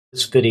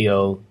This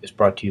video is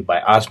brought to you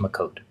by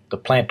Osmocote, the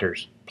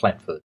planter's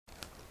plant food.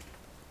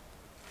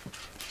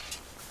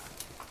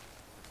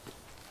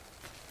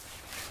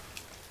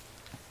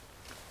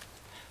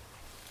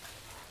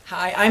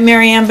 Hi, I'm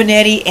Marianne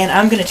Binetti, and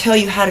I'm going to tell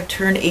you how to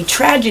turn a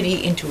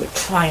tragedy into a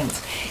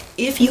triumph.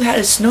 If you had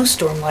a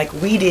snowstorm like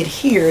we did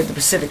here in the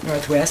Pacific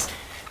Northwest,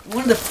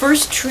 one of the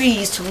first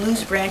trees to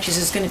lose branches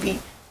is going to be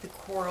the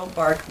coral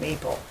bark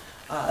maple.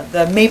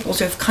 The maples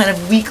are kind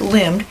of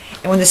weak-limbed,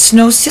 and when the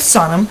snow sits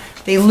on them,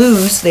 they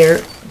lose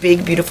their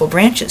big, beautiful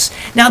branches.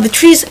 Now, the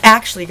tree's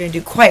actually going to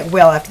do quite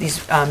well after these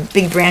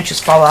big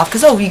branches fall off,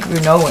 because,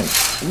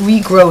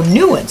 we grow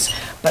new ones.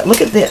 But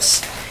look at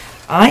this.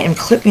 I am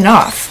clipping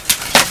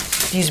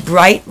off these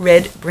bright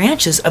red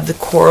branches of the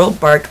coral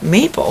bark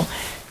maple,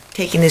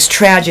 taking this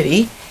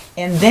tragedy,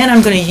 and then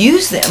I'm going to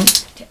use them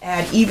to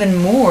add even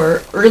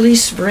more early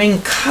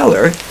spring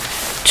color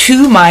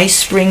to my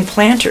spring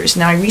planters.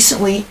 Now, I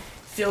recently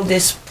filled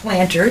this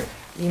planter,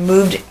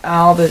 removed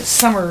all the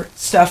summer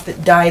stuff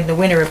that died in the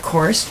winter, of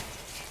course,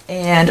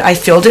 and I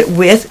filled it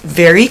with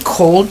very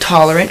cold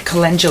tolerant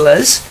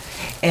calendulas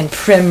and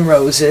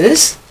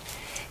primroses.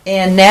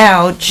 And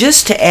now,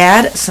 just to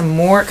add some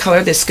more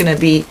color that's going to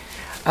be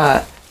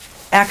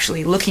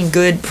actually looking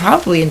good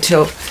probably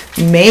until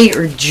May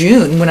or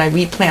June when I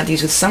replant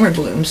these with summer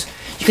blooms.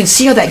 You can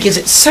see how that gives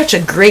it such a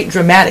great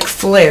dramatic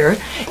flair.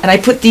 And I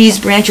put these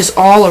branches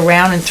all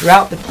around and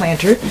throughout the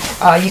planter.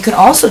 You can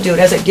also do it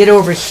as I did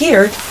over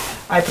here.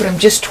 I put them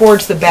just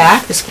towards the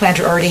back. This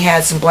planter already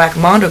had some black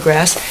mondo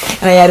grass,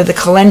 and I added the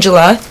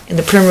calendula and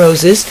the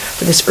primroses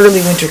for this early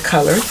winter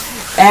color.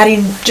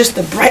 Adding just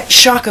the bright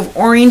shock of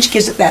orange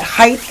gives it that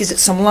height, gives it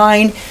some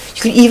line.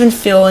 You can even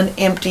fill an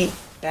empty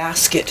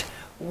basket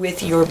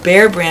with your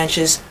bare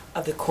branches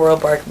of the coral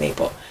bark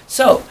maple.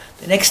 So,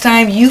 the next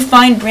time you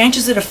find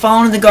branches that have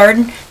fallen in the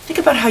garden, think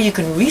about how you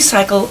can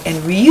recycle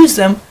and reuse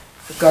them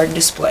for garden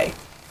display.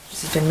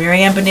 This has been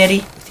Marianne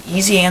Binetti with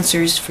easy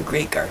answers for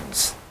great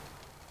gardens.